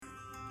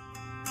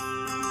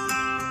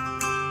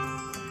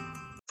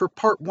For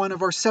part one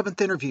of our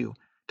seventh interview,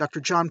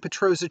 Dr. John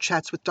Petroza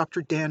chats with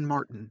Dr. Dan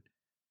Martin.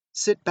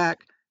 Sit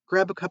back,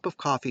 grab a cup of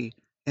coffee,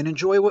 and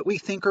enjoy what we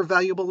think are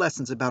valuable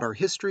lessons about our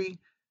history,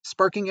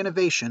 sparking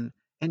innovation,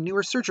 and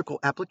newer surgical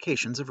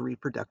applications of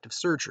reproductive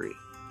surgery.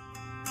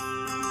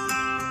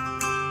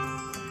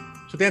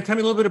 So Dan, tell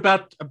me a little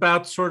bit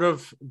about sort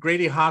of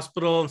Grady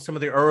Hospital and some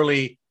of the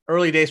early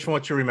days from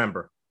what you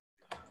remember.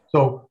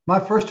 So my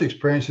first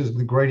experiences in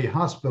the Grady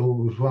Hospital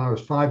was when I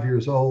was 5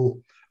 years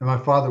old and my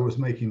father was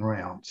making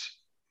rounds.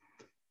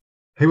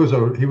 He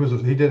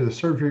did a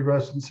surgery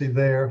residency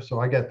there, so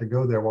I got to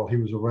go there while he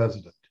was a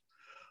resident.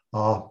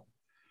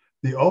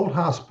 The old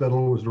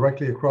hospital was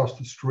directly across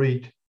the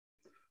street,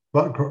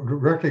 but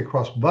directly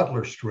across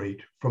Butler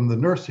Street from the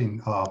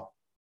nursing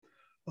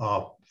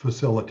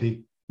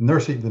facility,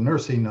 the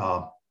nursing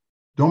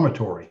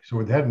dormitory.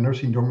 So they had a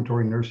nursing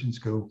dormitory, nursing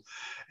school.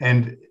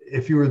 And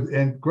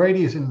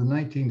Grady's in the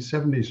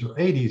 1970s or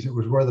 80s, it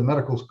was where the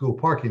medical school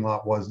parking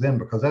lot was then,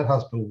 because that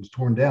hospital was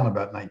torn down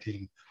about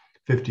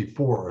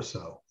 1954 or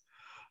so.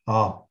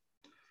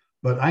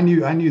 But I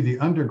knew the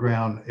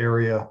underground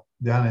area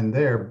down in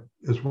there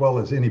as well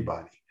as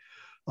anybody,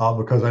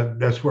 because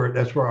that's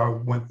where I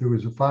went through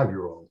as a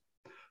 5-year-old.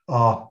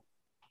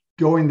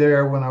 Going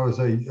there when I was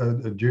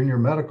a junior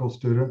medical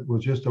student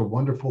was just a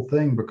wonderful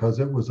thing, because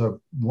it was a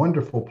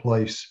wonderful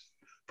place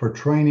for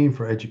training,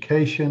 for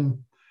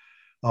education,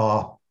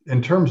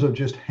 in terms of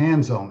just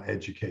hands-on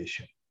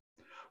education.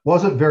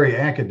 Wasn't very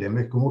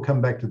academic, and we'll come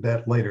back to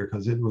that later,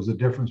 because it was a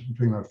difference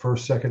between my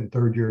first, second, and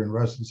third year in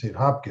residency at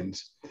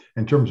Hopkins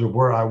in terms of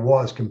where I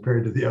was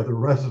compared to the other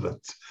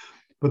residents.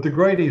 But the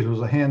Grady's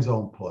was a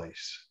hands-on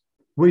place.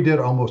 We did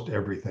almost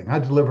everything. I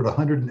delivered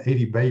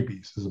 180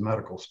 babies as a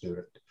medical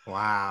student.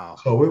 Wow.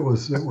 So it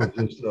was just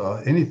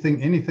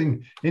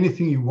anything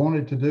you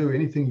wanted to do,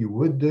 anything you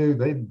would do,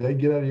 they'd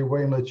get out of your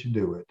way and let you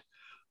do it.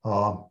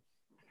 I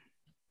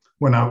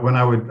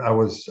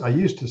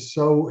used to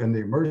sew in the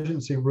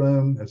emergency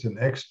room as an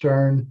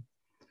extern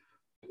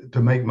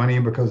to make money,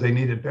 because they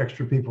needed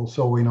extra people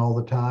sewing all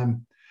the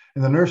time.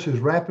 And the nurses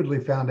rapidly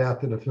found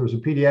out that if there was a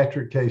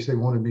pediatric case, they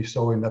wanted me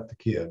sewing up the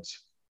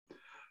kids.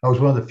 I was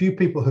one of the few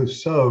people who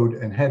sewed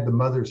and had the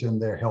mothers in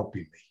there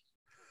helping me.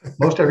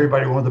 Most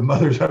everybody wanted the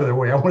mothers out of their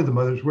way. I wanted the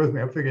mothers with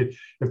me. I figured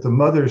if the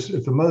mothers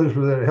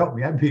were there to help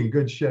me, I'd be in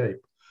good shape.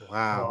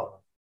 Wow.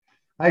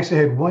 I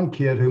actually had one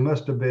kid who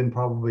must have been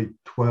probably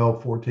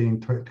 12,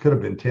 14, could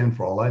have been 10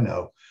 for all I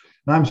know.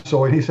 And I'm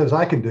sewing. He says,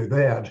 "I can do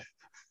that."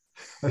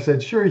 I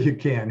said, "Sure you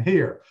can.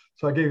 Here."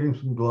 So I gave him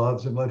some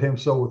gloves and let him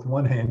sew with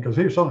one hand, because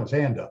he was sewing his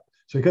hand up.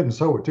 So he couldn't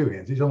sew with two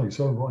hands. He's only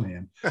sewing one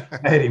hand.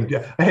 I had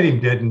him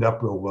deadened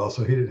up real well,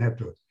 so he didn't have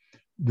to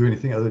do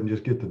anything other than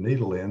just get the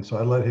needle in. So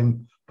I let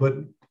him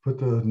put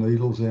the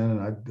needles in,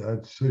 and I'd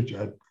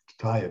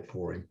tie it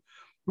for him.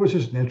 It was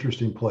just an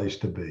interesting place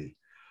to be.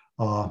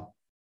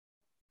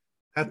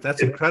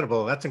 That's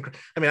incredible. I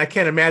mean, I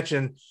can't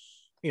imagine,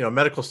 a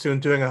medical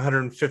student doing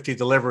 150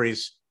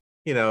 deliveries,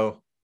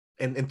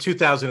 in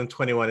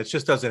 2021. It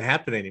just doesn't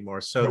happen anymore.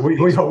 So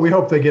we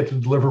hope they get to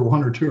deliver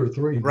 1 or 2 or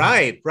 3.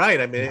 Right.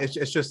 I mean,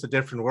 it's just a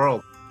different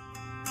world.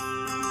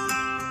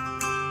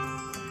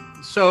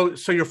 So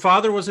your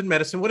father was in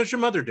medicine. What did your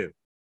mother do?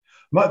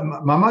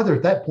 My mother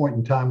at that point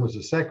in time was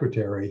a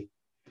secretary.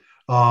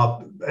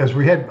 I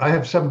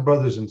have 7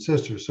 brothers and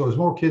sisters. So as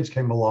more kids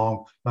came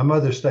along, my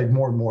mother stayed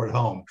more and more at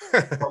home,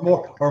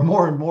 or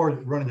more and more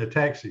running a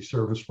taxi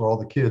service for all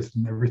the kids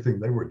and everything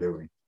they were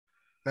doing.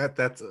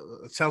 That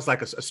sounds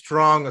like a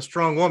strong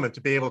woman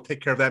to be able to take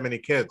care of that many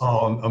kids.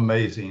 Oh,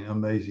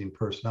 amazing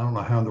person. I don't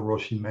know how in the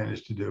world she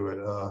managed to do it.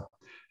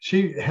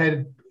 She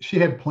had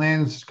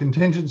plans,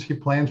 contingency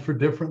plans for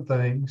different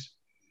things.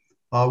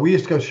 We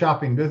used to go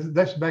shopping.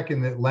 That's back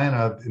in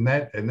Atlanta in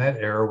that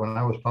era when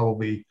I was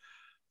probably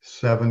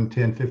 7,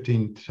 10,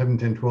 15, 7,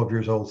 10, 12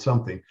 years old,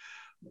 something.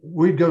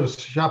 We'd go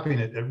shopping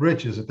at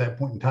Rich's at that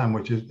point in time,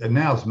 and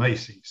now it's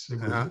Macy's.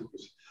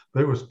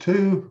 But it was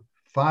 2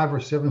 5 or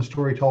 7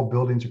 story tall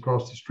buildings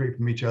across the street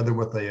from each other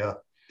with a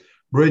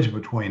bridge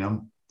between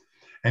them.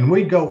 And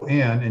we'd go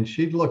in and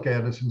she'd look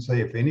at us and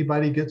say, "If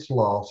anybody gets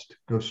lost,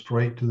 go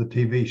straight to the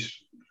TV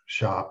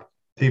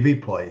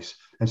place,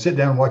 and sit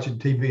down and watch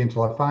TV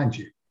until I find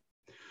you."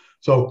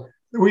 So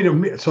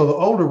the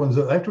older ones,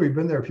 after we'd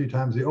been there a few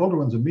times, the older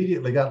ones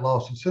immediately got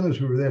lost as soon as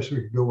we were there so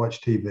we could go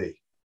watch TV.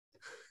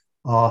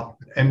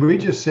 And we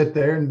just sit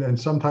there, and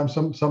sometimes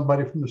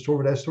somebody from the store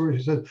would ask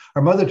stories. She said,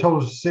 "Our mother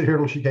told us to sit here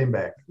till she came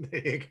back."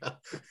 There you go.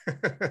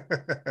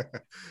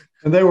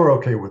 And they were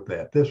okay with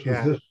that. This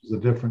was a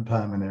different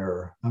time and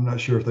era. I'm not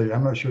sure if they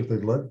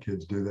let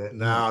kids do that.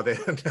 No,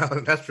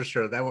 no, that's for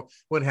sure. That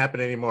wouldn't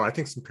happen anymore. I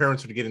think some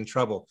parents would get in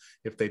trouble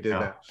if they did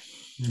that.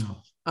 Yeah.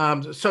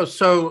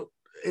 So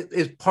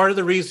is part of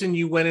the reason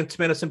you went into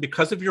medicine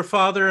because of your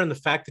father and the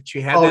fact that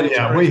you had that? Oh,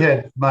 yeah, we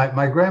had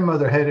my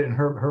grandmother had it in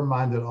her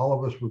mind that all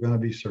of us were going to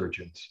be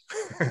surgeons.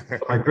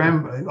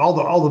 all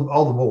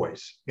the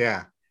boys.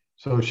 Yeah.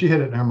 So she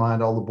had it in her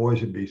mind all the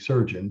boys would be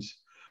surgeons.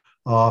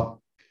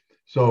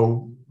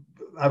 So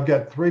I've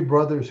got three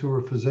brothers who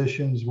are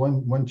physicians,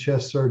 one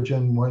chest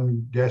surgeon,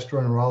 one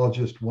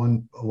gastroenterologist,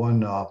 one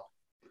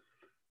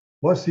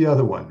what's the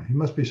other one? He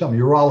must be some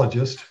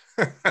urologist.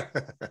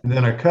 And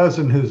then a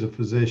cousin who's a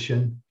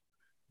physician,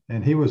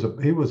 and he was a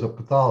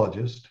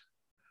pathologist.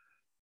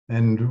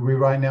 And we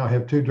right now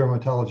have two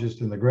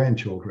dermatologists and the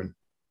grandchildren.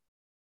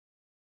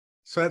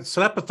 So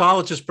that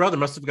pathologist brother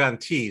must have gotten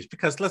teased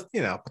because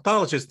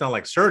pathologists don't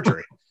like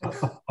surgery.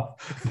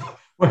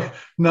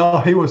 No,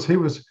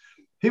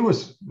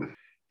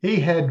 he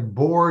had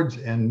boards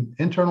in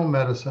internal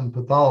medicine,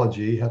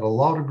 pathology, had a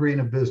law degree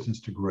and a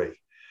business degree.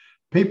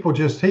 People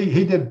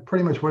he did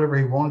pretty much whatever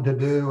he wanted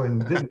to do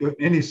and didn't do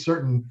any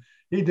certain,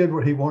 he did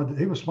what he wanted.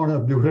 He was smart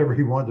enough to do whatever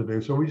he wanted to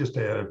do. So we just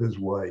stayed out of his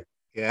way.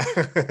 Yeah.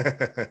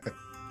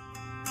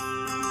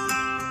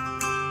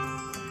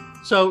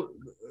 So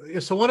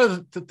one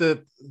of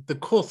the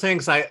cool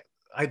things I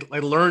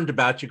learned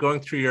about you going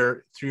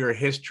through your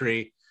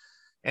history,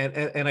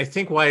 and I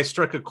think why it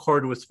struck a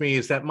chord with me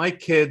is that my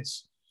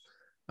kids,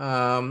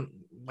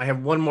 I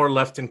have one more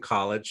left in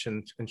college,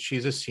 and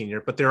she's a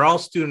senior, but they're all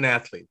student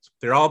athletes.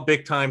 They're all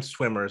big time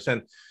swimmers,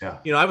 and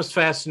I was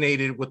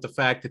fascinated with the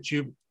fact that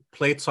you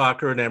played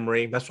soccer at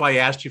Emory. That's why I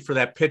asked you for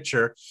that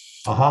picture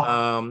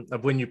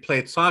of when you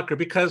played soccer,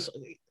 because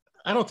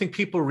I don't think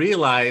people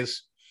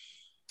realize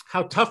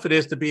how tough it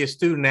is to be a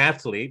student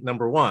athlete,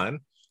 number one,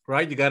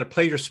 right? You got to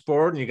play your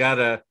sport and you got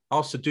to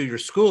also do your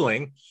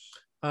schooling.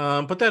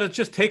 But that it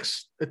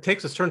takes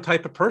a certain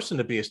type of person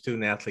to be a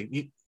student athlete.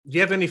 Do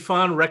you have any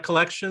fond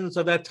recollections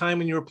of that time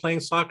when you were playing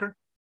soccer?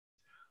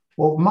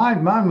 Well,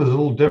 mine was a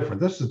little different.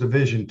 This is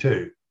Division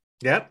II.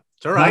 Yep,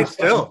 it's all right.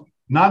 Still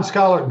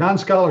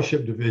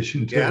non-scholarship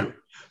Division II. Yeah.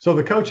 So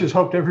the coaches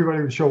hoped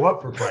everybody would show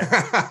up for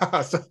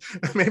practice. So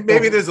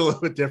maybe it is a little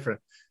bit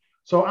different.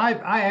 So I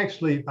had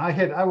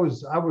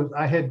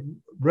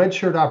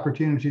redshirt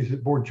opportunities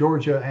at both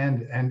Georgia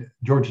and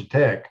Georgia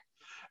Tech,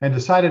 and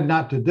decided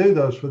not to do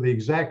those for the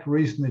exact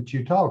reason that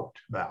you talked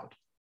about.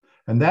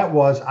 And that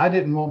was, I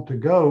didn't want to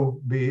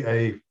go be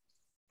a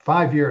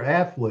 5-year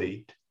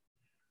athlete,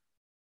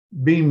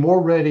 being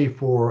more ready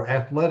for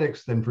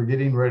athletics than for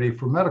getting ready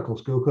for medical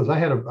school, because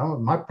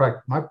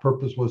my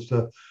purpose was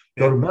to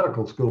go to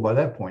medical school by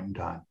that point in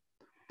time.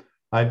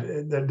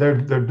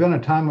 There'd been a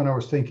time when I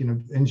was thinking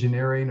of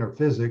engineering or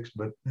physics,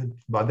 but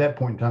by that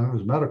point in time, it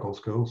was medical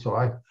school. So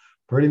I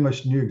pretty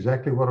much knew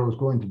exactly what I was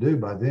going to do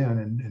by then,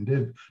 and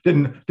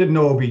didn't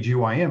know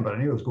OBGYN, but I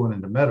knew I was going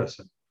into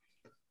medicine.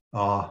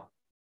 At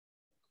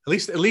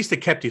least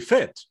it kept you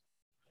fit.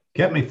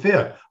 Kept me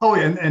fit. Oh,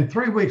 and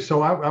 3 weeks.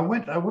 So I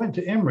went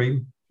to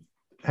Emory,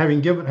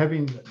 having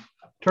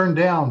turned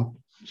down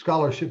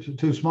scholarships at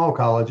two small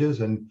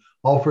colleges and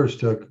offers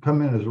to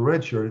come in as a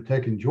redshirt at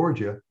Tech in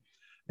Georgia,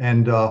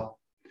 and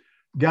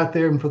got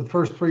there. And for the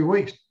first 3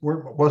 weeks,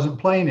 wasn't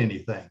playing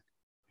anything,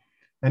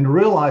 and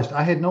realized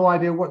I had no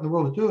idea what in the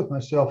world to do with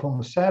myself on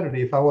a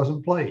Saturday if I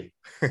wasn't playing.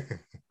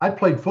 I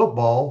played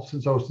football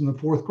since I was in the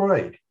 4th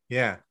grade.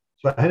 Yeah.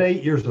 So I had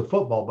 8 years of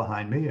football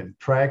behind me, and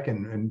track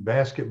and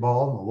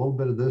basketball and a little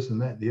bit of this and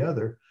that and the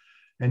other,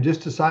 and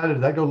just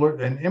decided I'd go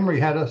learn. And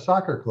Emory had a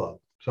soccer club.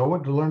 So I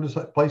went to learn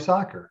to play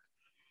soccer.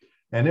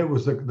 And it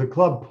was the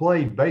club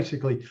played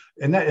basically,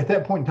 and that at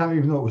that point in time,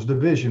 even though it was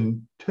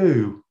Division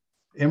II,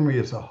 Emory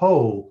as a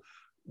whole,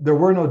 there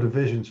were no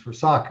divisions for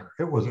soccer.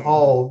 It was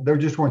all, there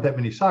just weren't that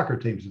many soccer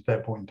teams at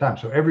that point in time.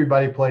 So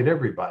everybody played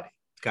everybody.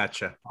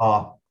 Gotcha.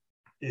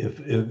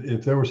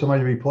 If there was somebody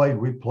to be played,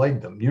 we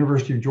played them.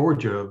 University of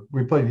Georgia,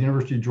 we played the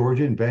University of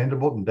Georgia and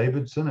Vanderbilt and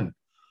Davidson and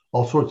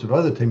all sorts of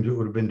other teams that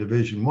would have been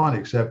Division I,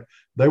 except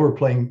they were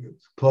playing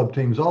club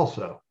teams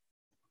also.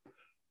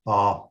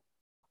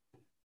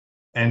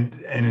 And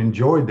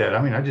enjoyed that.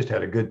 I mean, I just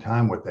had a good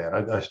time with that.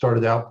 I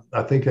started out,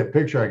 I think that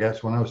picture I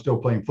got when I was still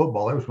playing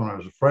football. That was when I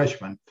was a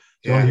freshman.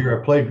 The only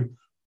year I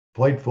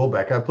played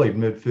fullback. I played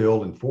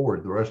midfield and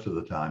forward the rest of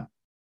the time.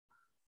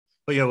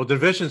 But,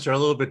 divisions are a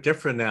little bit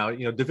different now.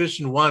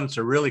 Division I's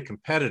are really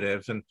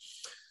competitive, and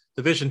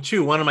Division II,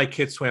 one of my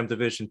kids swam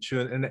Division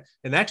II,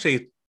 and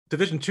actually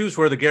Division II is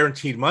where the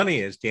guaranteed money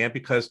is, Dan,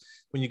 because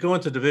when you go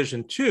into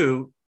Division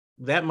II,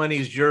 that money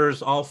is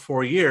yours all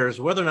 4 years,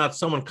 whether or not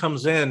someone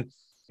comes in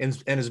and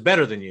is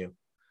better than you.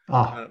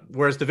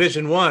 Whereas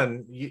Division I,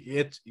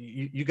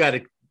 you got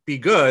to be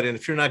good, and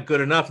if you're not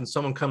good enough and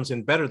someone comes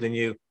in better than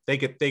you, they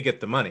get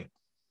the money.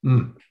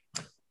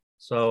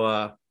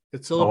 So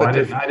it's a little bit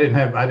different. I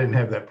didn't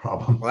have that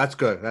problem. Well, that's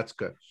good. That's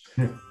good.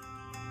 Yeah.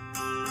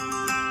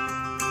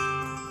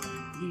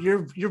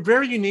 You're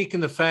very unique in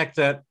the fact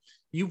that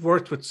you've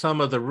worked with some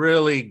of the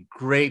really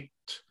great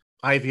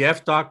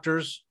IVF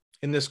doctors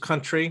in this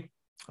country,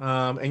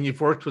 and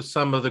you've worked with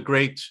some of the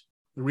great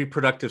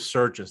reproductive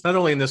surgeons, not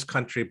only in this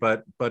country,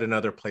 but in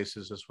other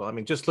places as well. I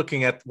mean, just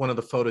looking at one of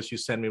the photos you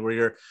sent me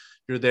where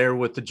you're there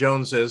with the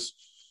Joneses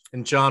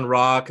and John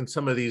Rock and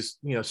some of these,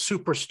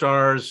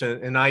 superstars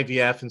in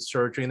IVF and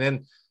surgery. And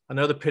then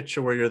another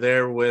picture where you're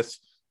there with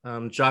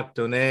Jacques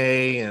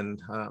Donnet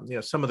and,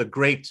 some of the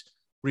great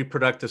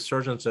reproductive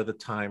surgeons at the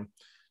time.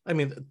 I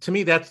mean, to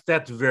me,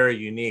 that's very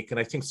unique, and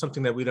I think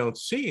something that we don't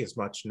see as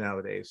much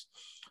nowadays.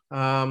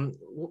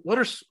 What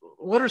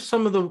are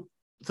some of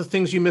the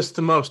things you miss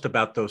the most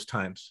about those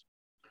times?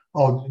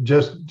 Oh,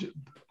 just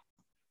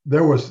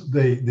there was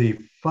the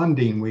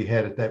funding we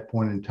had at that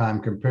point in time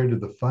compared to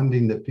the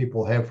funding that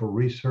people have for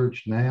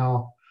research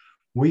now.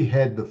 We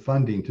had the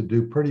funding to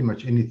do pretty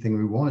much anything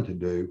we wanted to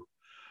do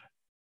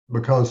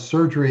because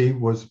surgery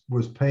was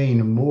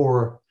paying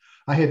more.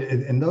 I had,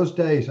 in those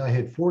days, I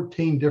had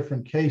 14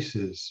 different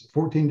cases,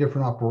 14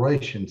 different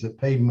operations that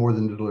paid more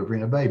than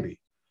delivering a baby.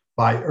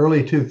 By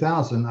early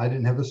 2000, I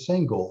didn't have a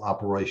single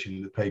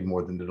operation that paid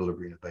more than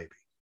delivering a baby.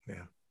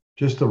 Yeah.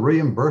 Just the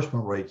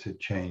reimbursement rates had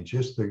changed.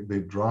 Just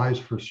the drives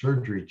for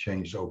surgery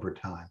changed over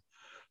time.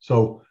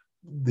 So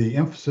the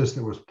emphasis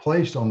that was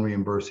placed on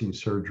reimbursing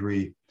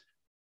surgery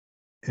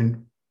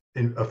and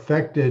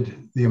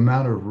affected the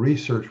amount of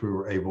research we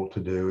were able to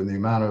do and the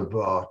amount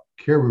of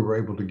care we were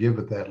able to give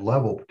at that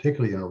level,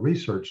 particularly in a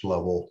research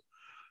level,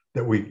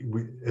 that we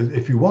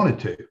if you wanted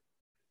to.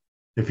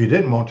 If you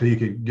didn't want to, you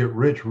could get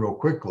rich real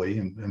quickly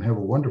and have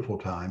a wonderful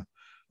time.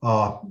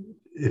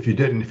 If you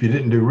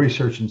didn't do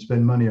research and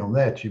spend money on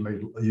that,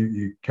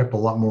 you kept a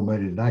lot more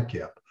money than I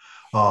kept.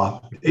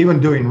 Even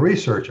doing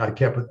research, I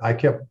kept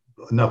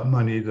enough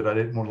money that I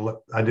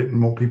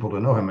didn't want people to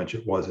know how much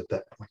it was at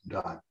that point in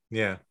time.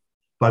 Yeah.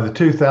 By the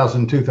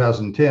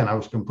 2010, I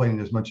was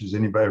complaining as much as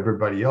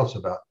everybody else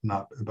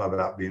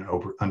about being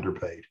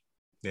underpaid.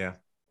 Yeah.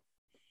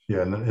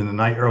 Yeah. In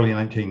the early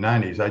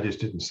 1990s, I just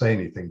didn't say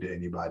anything to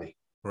anybody.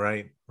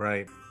 Right.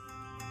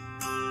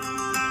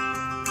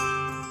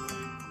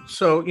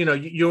 So,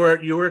 you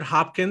were at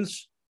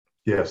Hopkins.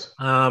 Yes.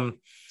 Tell me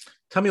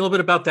a little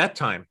bit about that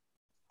time.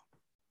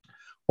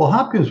 Well,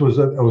 Hopkins was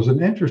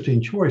an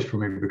interesting choice for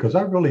me because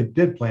I really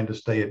did plan to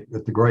stay at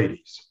the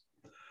Grady's.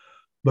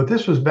 But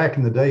this was back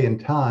in the day and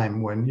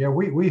time when,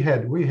 we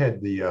had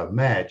the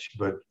match,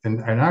 but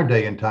in our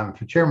day and time, if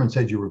the chairman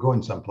said you were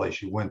going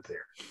someplace, you went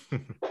there.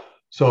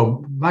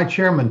 So my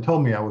chairman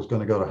told me I was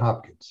going to go to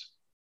Hopkins.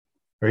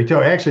 Or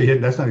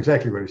that's not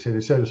exactly what he said.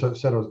 He said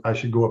I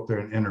should go up there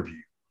and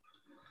interview.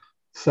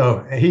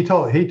 So he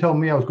told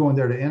me I was going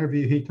there to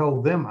interview. He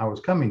told them I was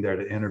coming there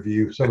to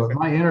interview. So that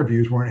my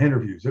interviews weren't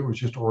interviews. It was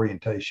just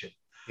orientation.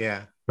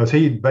 Yeah. Because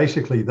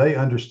they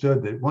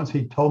understood that once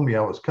he told me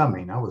I was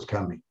coming, I was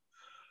coming.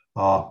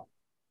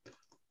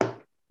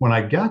 When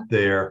I got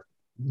there,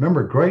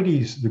 remember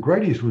the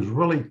Grady's was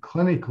really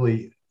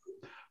clinically,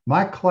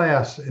 my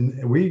class,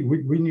 and we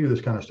knew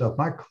this kind of stuff.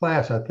 My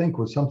class, I think,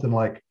 was something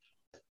like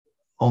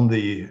on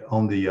the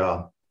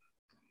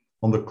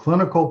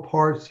clinical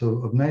parts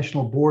of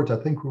national boards, I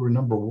think we were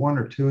number 1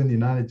 or 2 in the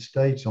United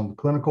States on the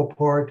clinical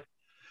part,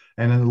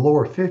 and in the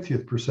lower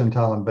 50th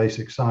percentile in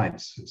basic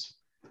sciences.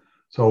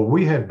 So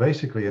we had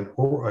basically a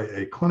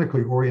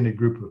clinically oriented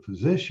group of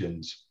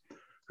physicians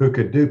who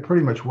could do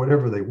pretty much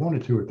whatever they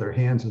wanted to with their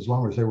hands as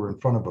long as they were in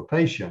front of a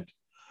patient.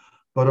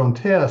 But on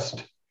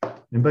test,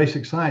 in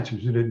basic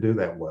sciences, we didn't do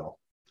that well.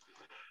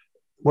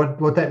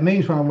 What that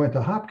means when I went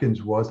to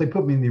Hopkins was they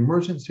put me in the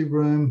emergency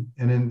room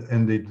and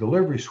in the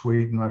delivery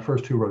suite in my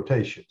first 2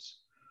 rotations,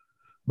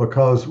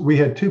 because we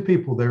had 2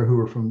 people there who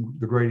were from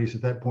the Grady's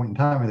at that point in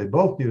time, and they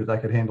both knew that I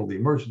could handle the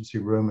emergency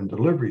room and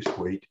delivery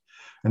suite,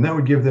 and that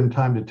would give them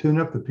time to tune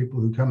up the people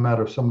who come out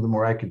of some of the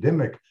more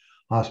academic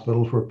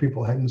hospitals where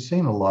people hadn't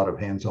seen a lot of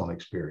hands-on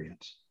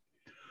experience.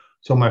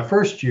 So my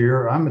first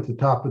year, I'm at the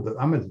top of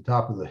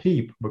the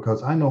heap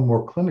because I know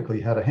more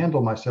clinically how to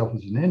handle myself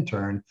as an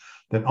intern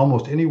than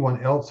almost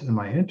anyone else in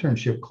my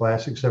internship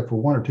class, except for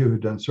 1 or 2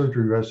 who'd done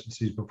surgery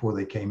residencies before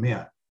they came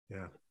in.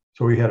 Yeah.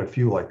 So we had a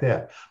few like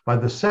that. By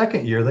the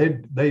second year,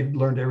 they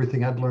learned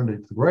everything I'd learned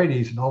at the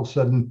Grady's, and all of a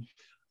sudden,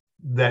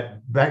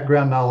 that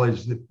background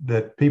knowledge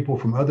that people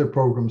from other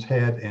programs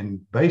had in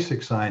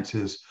basic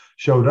sciences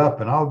showed up,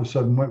 and all of a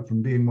sudden went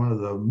from being one of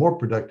the more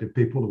productive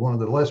people to one of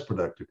the less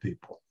productive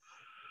people.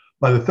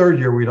 By the third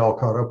year, we'd all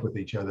caught up with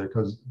each other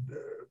because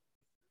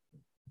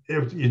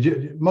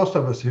most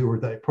of us who were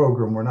that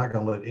program were not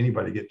going to let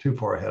anybody get too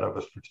far ahead of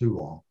us for too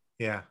long.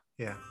 Yeah.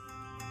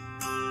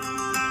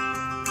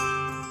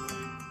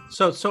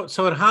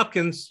 So at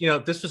Hopkins,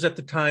 this was at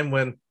the time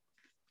when,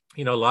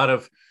 a lot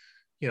of,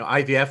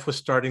 IVF was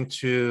starting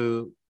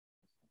to.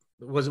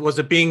 Was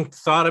it being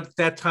thought at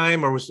that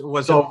time, or was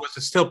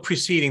it still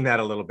preceding that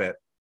a little bit?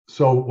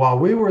 So while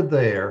we were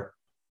there,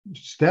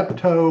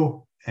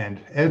 Steptoe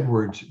and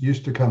Edwards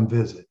used to come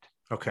visit.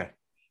 Okay.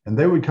 And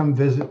they would come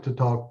visit to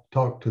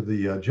talk to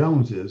the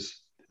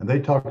Joneses, and they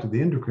talked to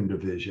the endocrine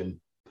division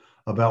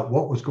about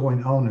what was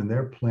going on in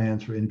their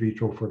plans for in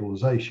vitro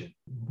fertilization.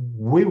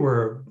 We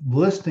were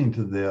listening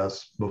to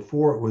this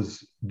before it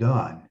was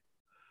done.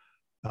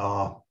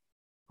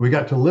 We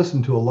got to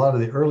listen to a lot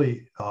of the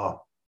early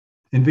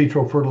in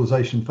vitro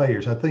fertilization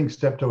failures. I think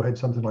Steptoe had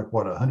something like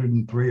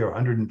 103 or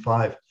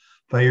 105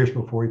 failures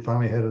before he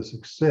finally had a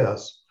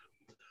success.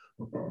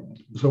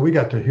 So we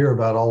got to hear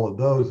about all of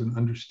those and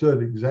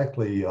understood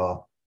exactly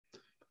how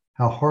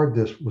hard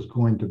this was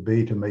going to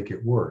be to make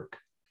it work.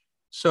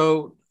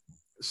 So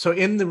So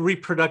in the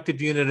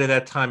reproductive unit at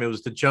that time, it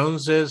was the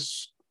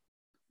Joneses,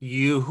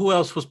 you, who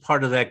else was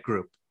part of that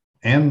group?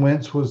 Ann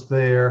Wentz was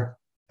there,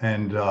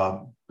 and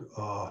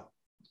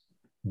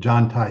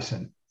John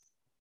Tyson.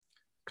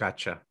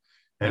 Gotcha.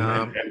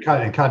 And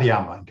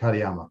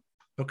Katayama.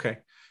 Okay.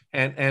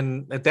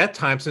 And at that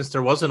time, since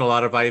there wasn't a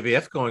lot of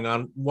IVF going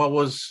on, what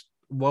was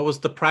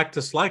the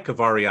practice like of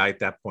REI at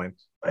that point?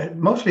 It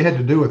mostly had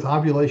to do with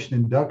ovulation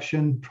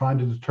induction, trying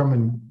to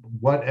determine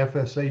what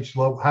FSH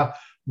level,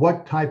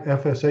 what type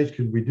FSH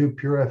could we do,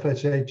 pure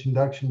FSH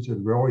inductions?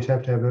 Did we always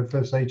have to have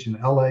FSH and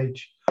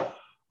LH?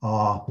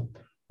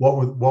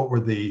 What were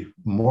the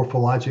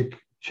morphologic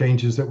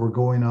changes that were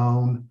going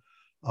on?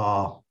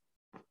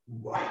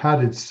 How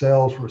did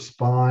cells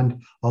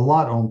respond? A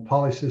lot on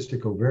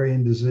polycystic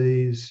ovarian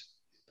disease,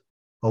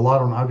 a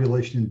lot on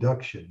ovulation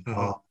induction.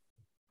 Mm-hmm.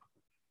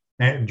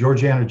 And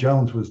Georgiana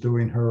Jones was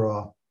doing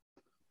her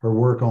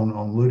work on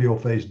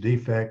luteal phase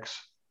defects.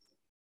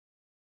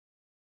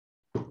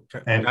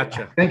 And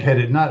gotcha. I think had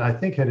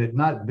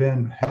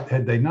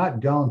they not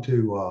gone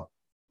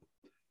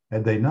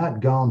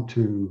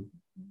to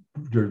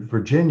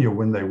Virginia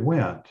when they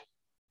went,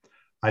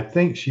 I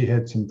think she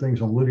had some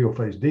things on luteal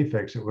phase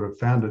defects that would have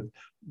found it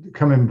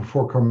coming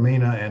before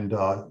Carmina and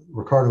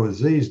Ricardo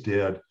Aziz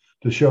did,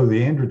 to show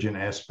the androgen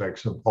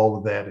aspects of all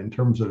of that in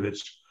terms of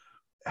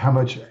how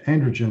much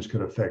androgens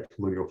could affect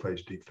luteal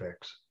phase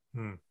defects.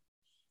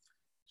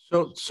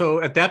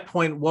 So at that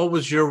point, what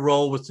was your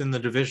role within the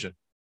division?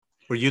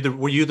 Were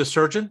you the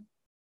surgeon?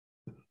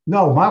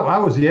 No, I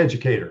was the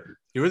educator.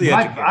 You were the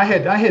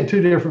educator. I had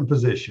two different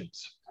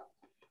positions.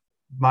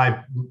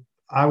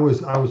 I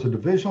was a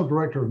divisional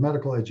director of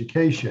medical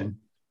education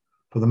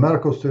for the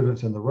medical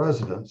students and the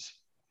residents,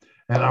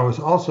 and I was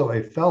also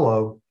a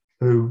fellow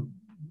who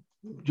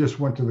just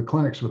went to the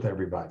clinics with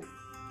everybody.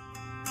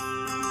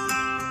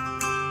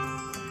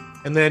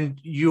 And then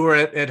you were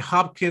at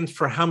Hopkins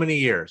for how many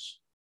years?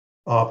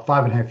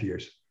 5.5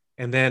 years.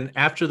 And then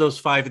after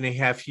those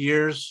 5.5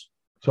 years?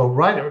 So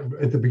right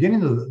at the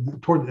beginning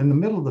in the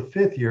middle of the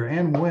 5th year,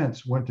 Ann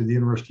Wentz went to the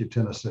University of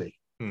Tennessee.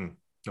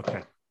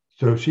 Okay.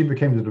 So she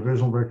became the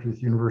divisional director at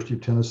the University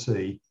of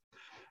Tennessee.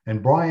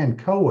 And Brian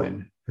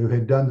Cohen, who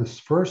had done the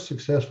first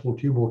successful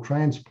tubal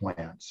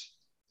transplants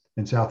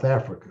in South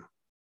Africa.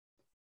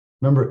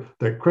 Remember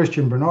that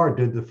Christian Bernard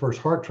did the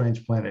first heart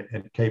transplant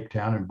at Cape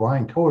Town, and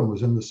Brian Cohen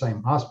was in the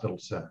same hospital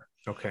center.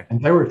 Okay.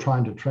 And they were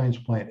trying to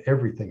transplant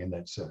everything in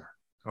that center.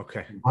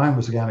 Okay. And Brian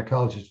was the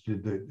gynecologist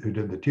who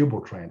did the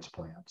tubal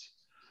transplants.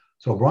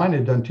 So Brian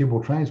had done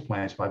tubal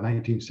transplants by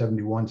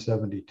 1971,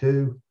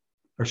 72,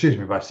 or excuse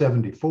me, by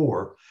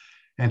 74,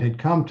 and had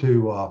come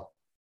to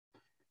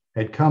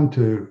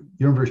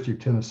University of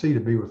Tennessee to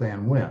be with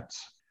Ann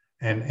Wentz.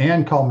 And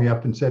Ann called me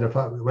up and said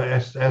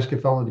asked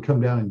if I wanted to come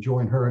down and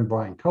join her and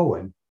Brian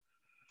Cohen.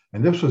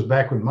 And this was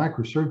back when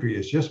microsurgery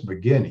is just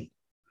beginning.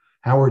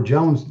 Howard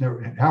Jones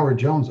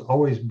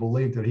always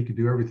believed that he could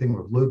do everything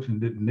with loupes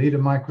and didn't need a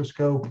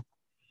microscope.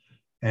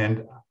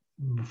 And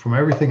from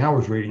everything I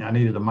was reading, I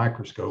needed a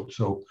microscope.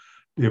 So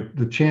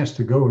the chance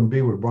to go and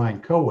be with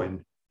Brian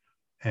Cohen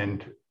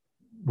and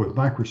with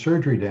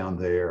microsurgery down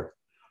there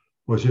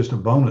was just a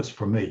bonus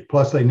for me.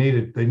 Plus they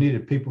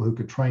needed people who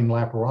could train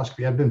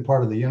laparoscopy. I'd been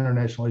part of the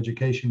international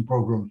education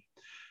program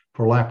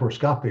for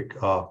laparoscopic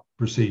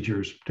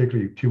procedures,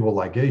 particularly tubal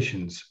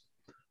ligations.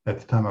 At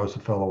the time I was a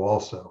fellow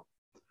also.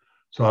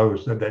 So I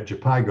was at that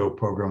JPIGO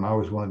program. I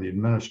was one of the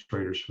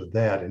administrators for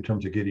that in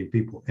terms of getting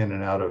people in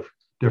and out of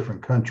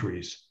different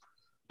countries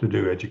to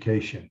do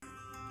education.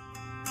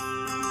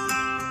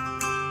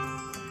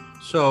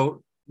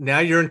 So now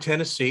you're in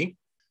Tennessee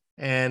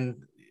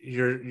and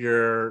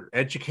you're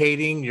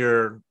educating,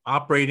 you're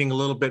operating a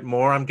little bit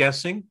more, I'm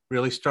guessing,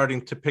 really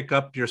starting to pick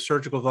up your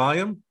surgical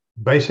volume?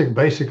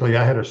 Basically,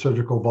 I had a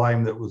surgical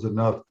volume that was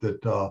enough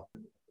that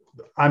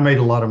I made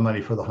a lot of money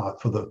for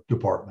the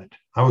department.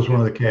 I was one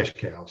of the cash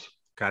cows.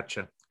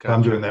 Gotcha.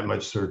 I'm doing that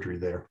much surgery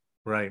there.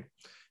 Right.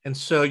 And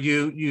so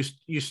you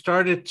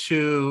started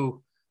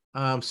to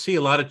see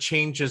a lot of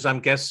changes, I'm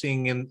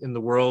guessing, in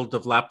the world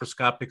of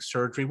laparoscopic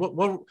surgery. What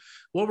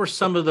were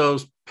some of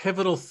those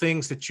pivotal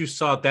things that you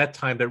saw at that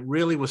time that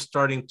really was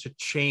starting to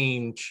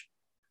change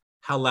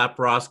how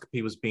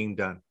laparoscopy was being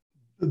done?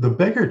 The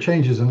bigger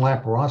changes in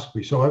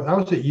laparoscopy. So I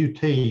was at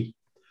UT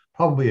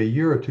probably a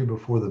year or two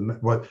before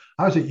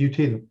I was at UT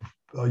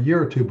a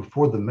year or two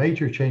before the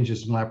major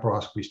changes in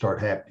laparoscopy start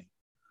happening.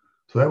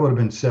 So that would have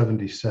been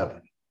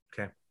 77.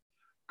 Okay.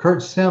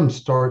 Kurt Sims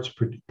starts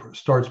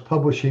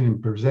publishing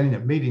and presenting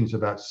at meetings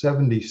about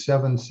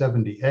 77,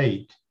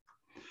 78.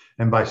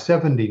 And by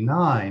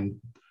 79,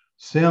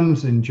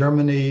 Sims in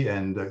Germany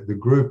and the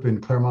group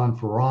in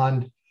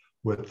Clermont-Ferrand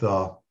with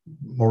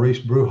Maurice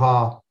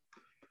Bruja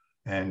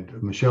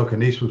and Michel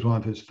Canis was one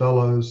of his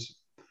fellows.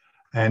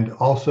 And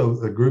also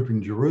the group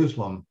in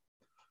Jerusalem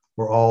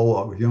were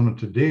all, with Yonah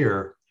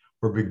Tadir,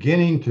 were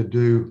beginning to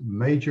do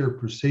major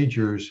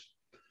procedures.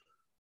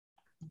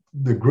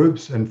 The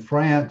groups in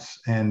France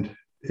and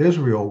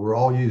Israel were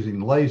all using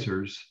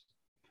lasers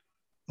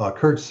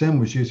Kurt Sim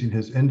was using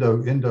his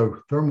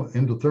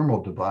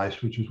endothermal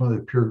device, which was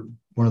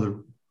one of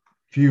the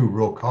few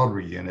real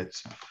cautery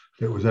units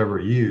that was ever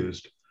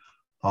used.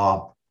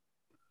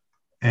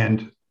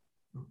 And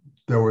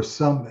there was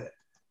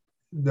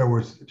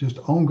just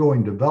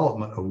ongoing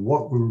development of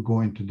what we were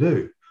going to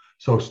do.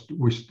 So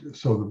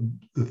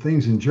the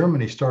things in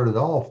Germany started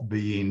off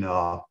being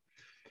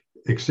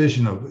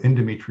excision of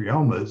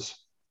endometriomas,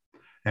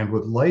 and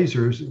with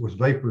lasers, it was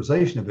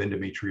vaporization of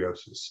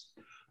endometriosis.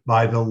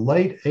 By the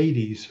late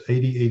 80s,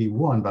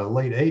 81, by the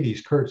late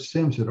 80s, Kurt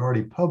Sims had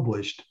already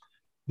published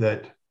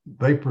that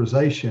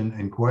vaporization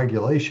and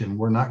coagulation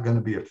were not going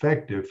to be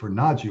effective for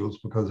nodules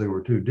because they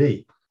were too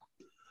deep.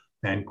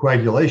 And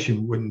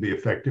coagulation wouldn't be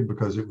effective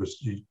because it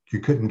was you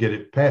couldn't get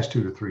it past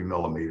 2 to 3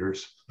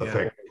 millimeters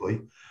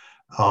effectively.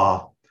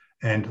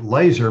 And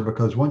laser,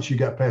 because once you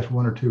got past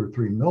 1 or 2 or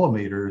 3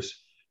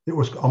 millimeters, it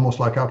was almost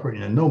like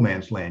operating in no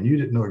man's land. You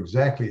didn't know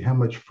exactly how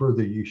much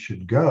further you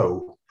should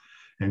go.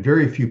 And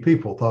very few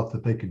people thought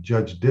that they could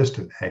judge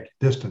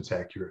distance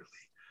accurately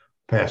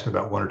past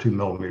about 1 or 2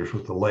 millimeters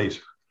with the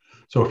laser.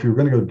 So if you were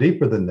going to go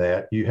deeper than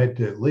that, you had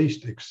to at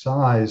least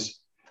excise,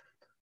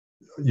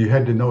 you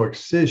had to know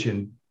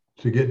excision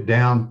to get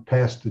down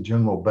past the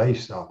general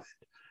base of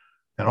it.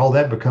 And all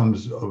that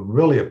becomes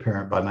really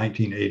apparent by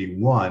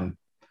 1981.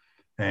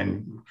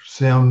 And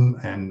Sim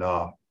and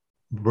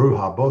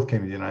Bruja both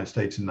came to the United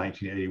States in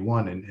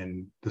 1981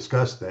 and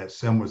discussed that.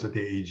 Sim was at the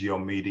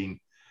AEGO meeting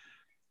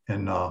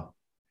in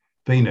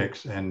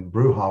Phoenix, and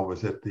Bruja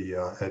was at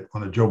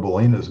one of Joe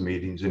Bellina's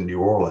meetings in New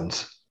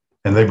Orleans.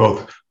 And they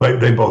both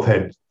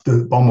had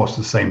almost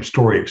the same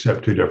story,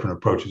 except 2 different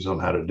approaches on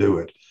how to do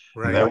it.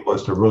 Right. And that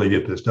was to really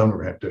get this done,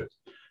 we're going to have to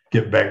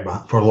get back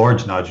behind, for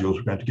large nodules,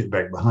 we're going to have to get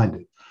back behind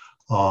it.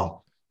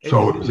 So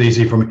it was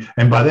easy for me.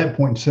 And by that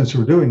point, since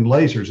we're doing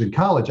lasers in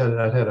college,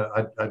 I had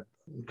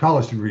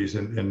college degrees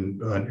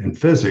in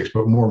physics,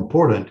 but more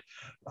important,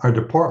 our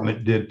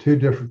department did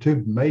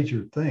two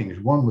major things.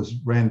 One was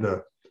ran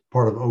the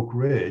part of Oak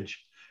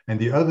Ridge, and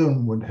the other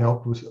one would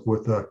help with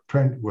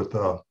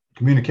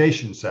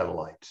communication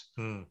satellites.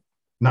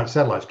 Not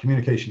satellites,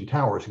 communication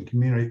towers. And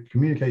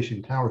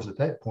communication towers at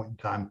that point in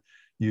time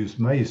used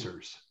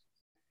masers.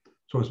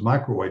 So it's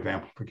microwave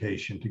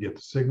amplification to get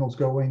the signals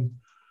going.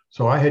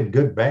 So I had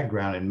good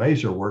background in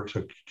maser work.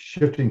 So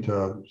shifting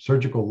to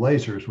surgical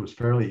lasers was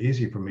fairly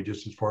easy for me,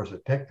 just as far as a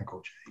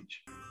technical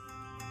change.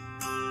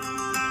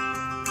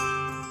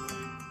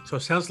 So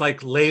it sounds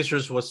like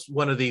lasers was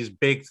one of these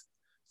big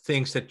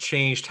things that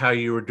changed how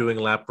you were doing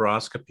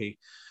laparoscopy.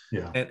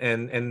 Yeah.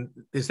 And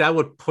is that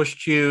what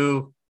pushed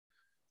you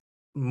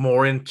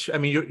more into, I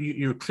mean,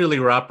 you clearly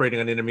were operating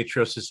on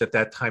endometriosis at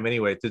that time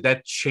anyway. Did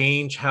that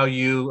change how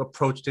you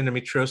approached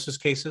endometriosis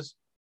cases?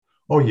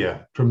 Oh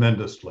yeah,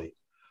 tremendously.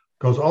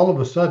 Because all of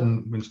a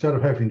sudden, instead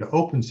of having to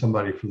open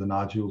somebody for the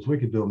nodules, we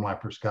could do them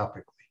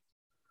laparoscopically.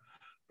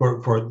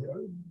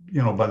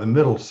 By the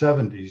middle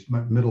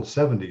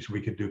 70s,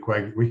 we could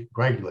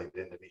coagulate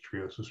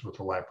endometriosis with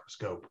a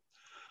laparoscope.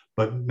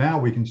 But now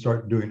we can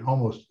start doing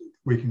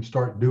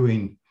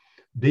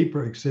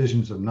deeper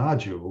excisions of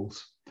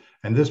nodules.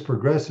 And this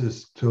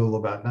progresses till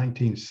about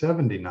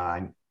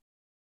 1979.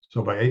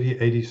 So by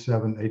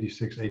 87,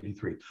 86,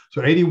 83.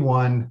 So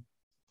 81,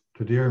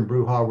 Thadir and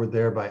Bruja were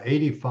there. By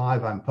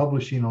 85, I'm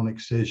publishing on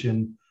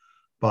excision.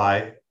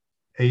 By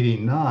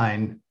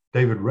 89,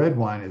 David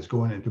Redwine is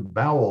going into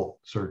bowel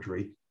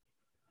surgery.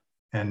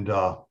 And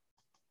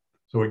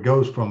so it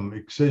goes from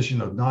excision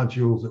of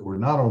nodules that were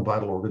not on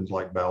vital organs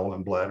like bowel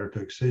and bladder to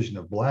excision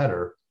of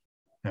bladder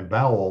and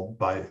bowel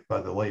by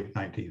the late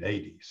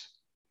 1980s.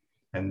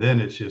 And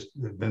then it's just,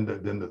 then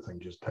the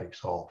thing just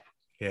takes off.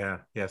 Yeah.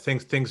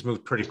 Things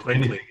move pretty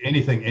quickly.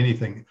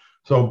 Anything.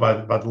 So by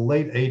the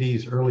late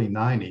 80s, early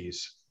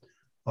 90s,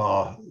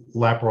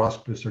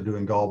 laparoscopists are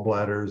doing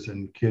gallbladders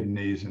and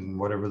kidneys and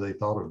whatever they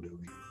thought of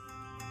doing.